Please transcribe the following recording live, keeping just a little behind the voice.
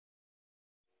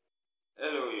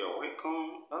Hello, you're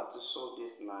welcome. How to solve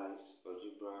this nice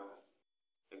algebra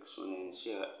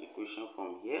exponential equation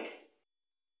from here.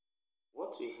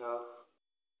 What we have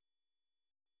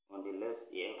on the left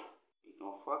here, we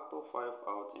can factor 5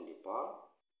 out in the power,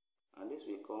 and this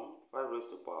become 5 raised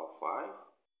to the power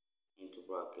 5 into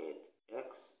bracket x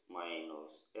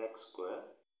minus x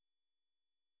squared,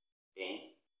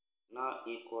 then now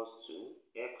equals to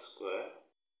x squared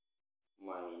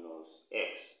minus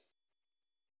x.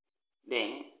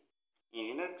 Then in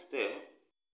the next step,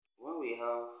 when we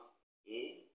have a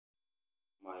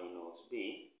minus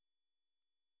b,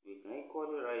 we can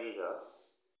equally write it as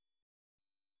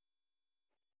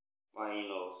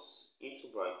minus into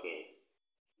bracket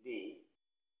b,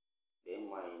 then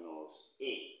minus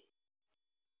a,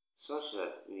 such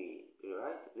that we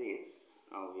rewrite this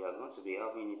and we are going to be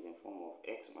having it in form of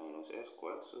x minus x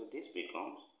squared. So this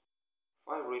becomes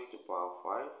 5 raised to the power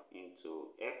 5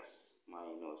 into x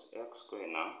minus x squared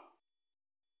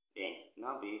then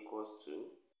now be equals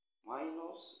to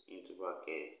minus into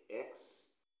bracket x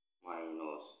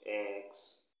minus x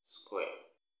squared.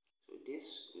 So this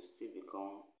will still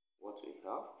become what we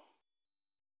have.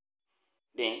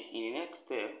 Then in the next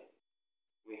step,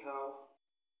 we have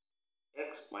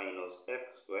x minus x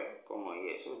squared common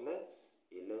here. So let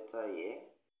a letter here,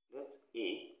 let a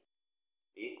be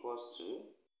equals to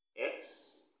x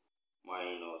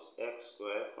minus x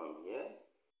squared from here.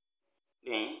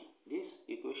 Then this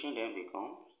equation then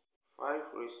becomes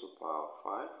 5 raised to the power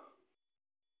 5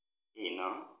 a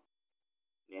now,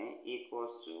 then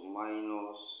equals to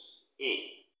minus a.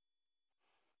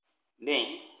 Then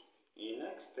in the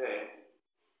next step,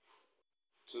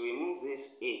 to remove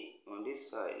this a on this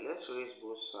side, let's raise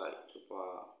both sides to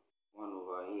power 1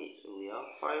 over a. So we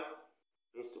have 5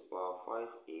 raised to the power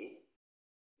 5a,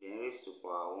 then raised to the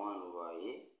power 1 over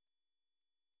a,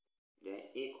 then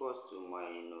equals to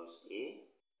minus a,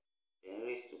 then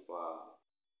raised to the power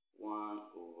 1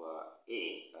 over a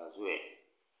as well,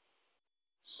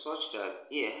 such that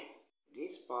here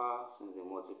this power, since they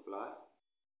multiply,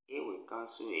 a will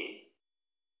cancel a,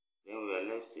 then we are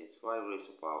left with 5 raised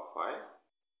to the power 5,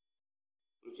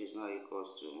 which is now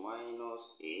equals to minus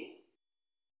a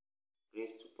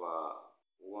raised to the power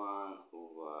 1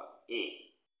 over a.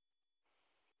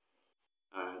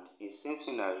 And it's same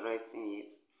thing as writing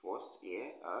it first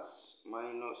here as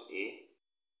minus a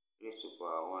raised to the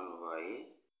power 1 over a,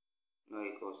 now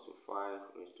equals to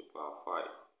 5 raised to the power 5.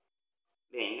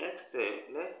 Then next step,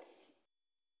 let's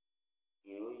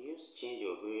use change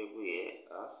of variable here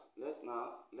as let 1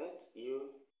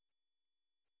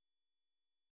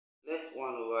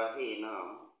 over a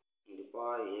now in the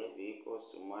power here be equals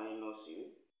to minus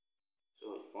u.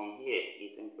 So from here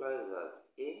it implies that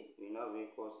a will now be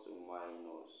equals to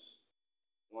minus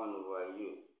 1 over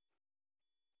u,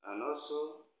 and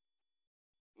also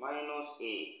minus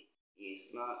a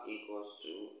is now equals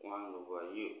to 1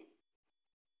 over u.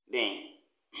 Then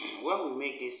when we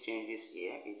make these changes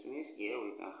here, it means here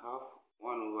we can have 1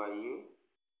 over u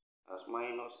as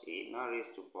minus a now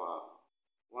raised to power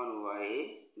 1 over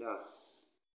a, that's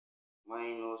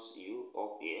minus u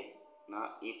up here,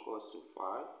 now equals to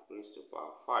 5 raised to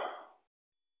power 5.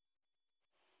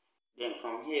 Then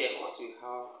from here, what we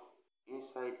have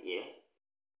inside here,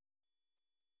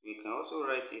 we can also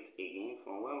write it again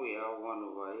from when we have 1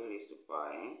 over a raised to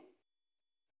power n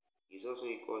is also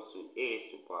equals to a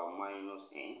raised to power minus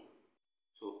n.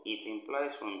 So it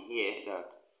implies from here that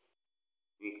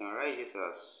we can write this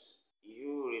as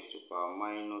u raised to power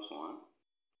minus 1,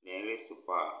 then raised to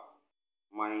power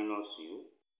minus u,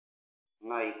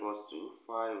 now equals to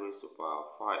 5 raised to power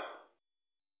 5.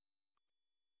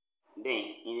 Then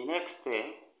in the next step,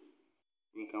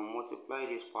 we can multiply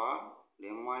this power,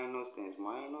 then minus times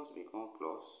minus become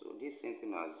plus. So this same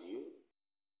thing as u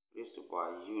raised to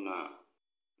power u now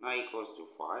equals to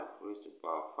 5 raised to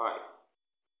power 5.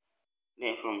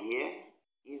 Then from here,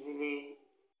 easily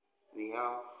we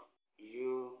have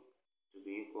u to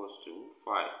be equals to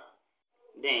 5.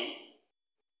 Then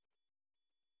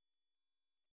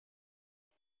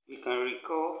we can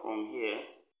recall from here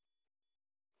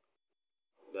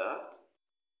that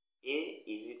a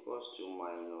is equals to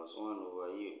minus 1 over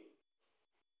u.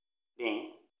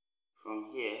 Then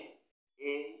from here,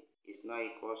 a is now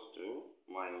equals to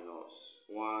minus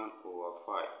 1 over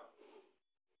 5.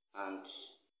 And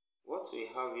what we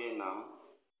have here now,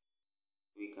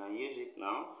 we can use it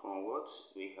now from what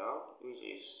we have, which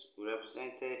is we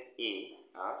represented a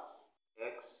as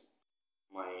x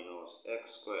minus x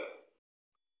squared.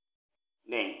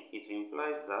 Then it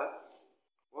implies that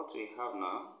what we have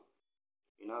now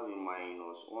will now be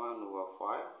minus 1 over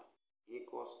 5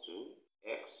 equals to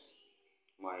x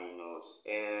minus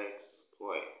x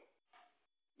square.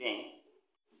 Then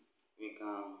we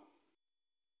can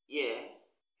here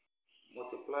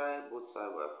multiply both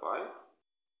sides by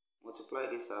 5, multiply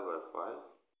this side by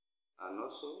 5, and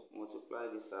also multiply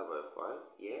this side by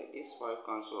 5. Here this 5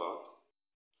 cancel out,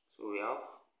 so we have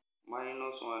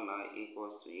minus 1 now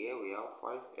equals to, here we have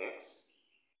 5x,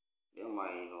 then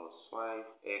minus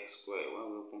 5x squared when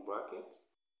we open bracket.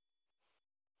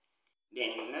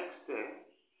 Then the next step,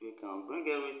 we can bring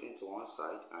everything to one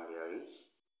side and rearrange.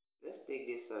 Let's take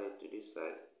this side to this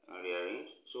side and rearrange.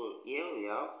 So here we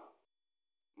have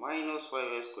minus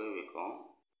 5x squared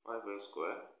become 5x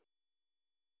squared.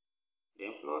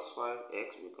 Then plus 5x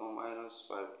become minus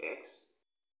 5x.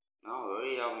 Now we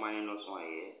already have minus 1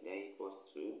 here, then equals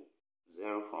to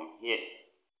 0 from here.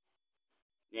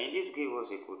 Then this gives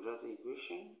us a quadratic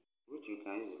equation, which we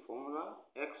can use the formula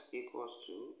x equals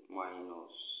to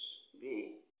minus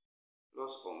b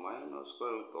plus or minus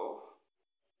square root of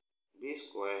b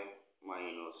squared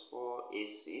minus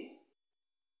 4ac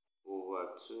over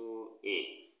 2a.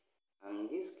 And in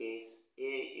this case,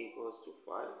 a equals to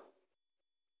 5,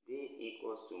 b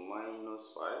equals to minus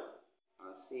 5,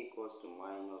 and c equals to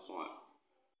minus 1.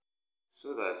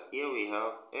 So that here we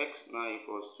have x now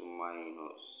equals to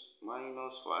minus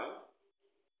 5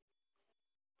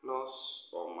 plus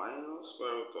or minus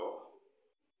square root of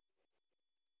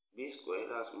b squared,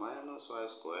 that's minus 5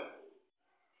 squared,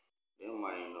 then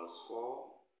minus 4,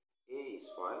 a is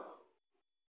 5,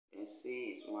 then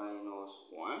c is minus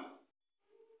 1,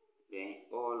 then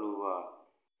all over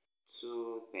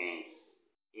 2 times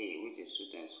a, which is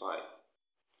 2 times 5.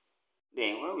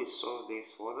 Then when we solve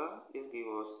this further, this gives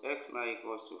us x now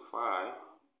equals to 5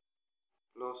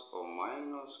 plus or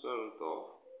minus square root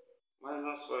of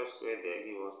minus 5 squared, there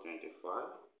gives us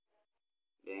 25.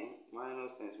 Then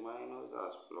minus times minus,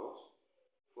 that's plus.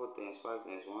 4 times 5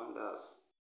 times 1, that's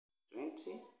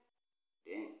 20.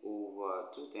 Then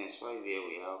over 2 times 5 here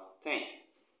we have 10.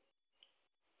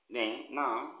 Then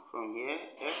now from here,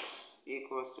 x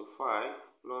equals to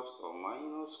 5 plus or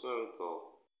minus square root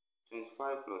of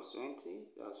 25 plus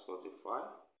 20, that's 45.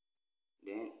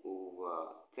 Then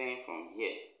over 10 from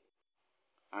here.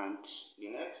 And the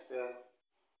next step,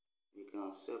 we can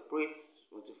separate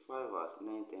 45 as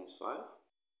 9 times 5.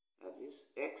 That is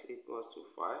x equals to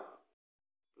 5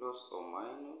 plus or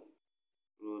minus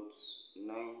root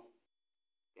 9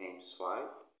 times 5,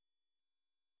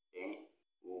 then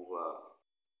over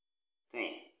 10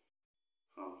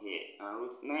 from here. And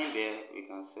root 9 there, we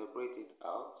can separate it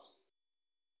out.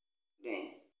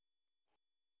 Then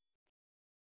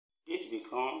this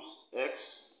becomes x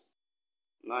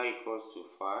now equals to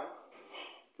 5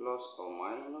 plus or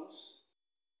minus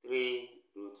 3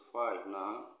 root 5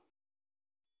 now,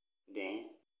 then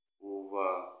over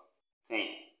 10.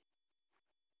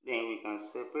 Then we can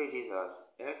separate this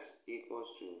as x equals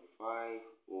to 5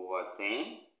 over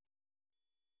 10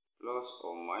 plus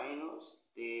or minus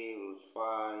 3 root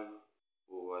 5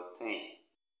 over 10,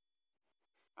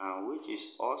 and which is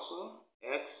also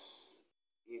x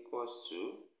equals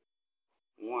to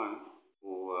 1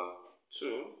 over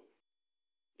 2,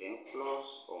 then plus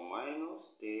or minus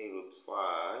 3 root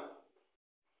 5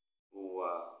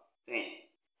 over 10.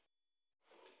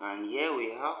 And here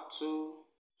we have two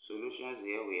solutions.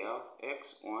 Here we have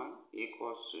x1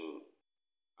 equals to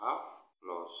half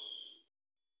plus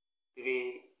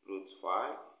 3 root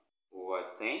 5 over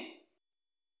 10.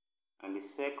 And the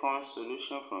second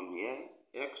solution from here,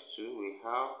 x2, we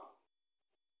have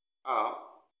half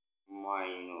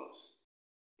minus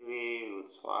 3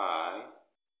 root 5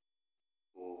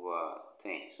 over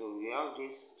 10. So we have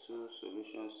these two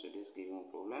solutions to this given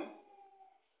problem.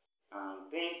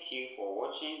 And thank you for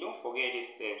watching. Don't forget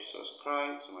this step,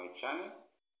 subscribe to my channel.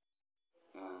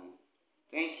 And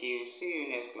thank you. See you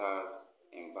next class,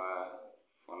 and bye.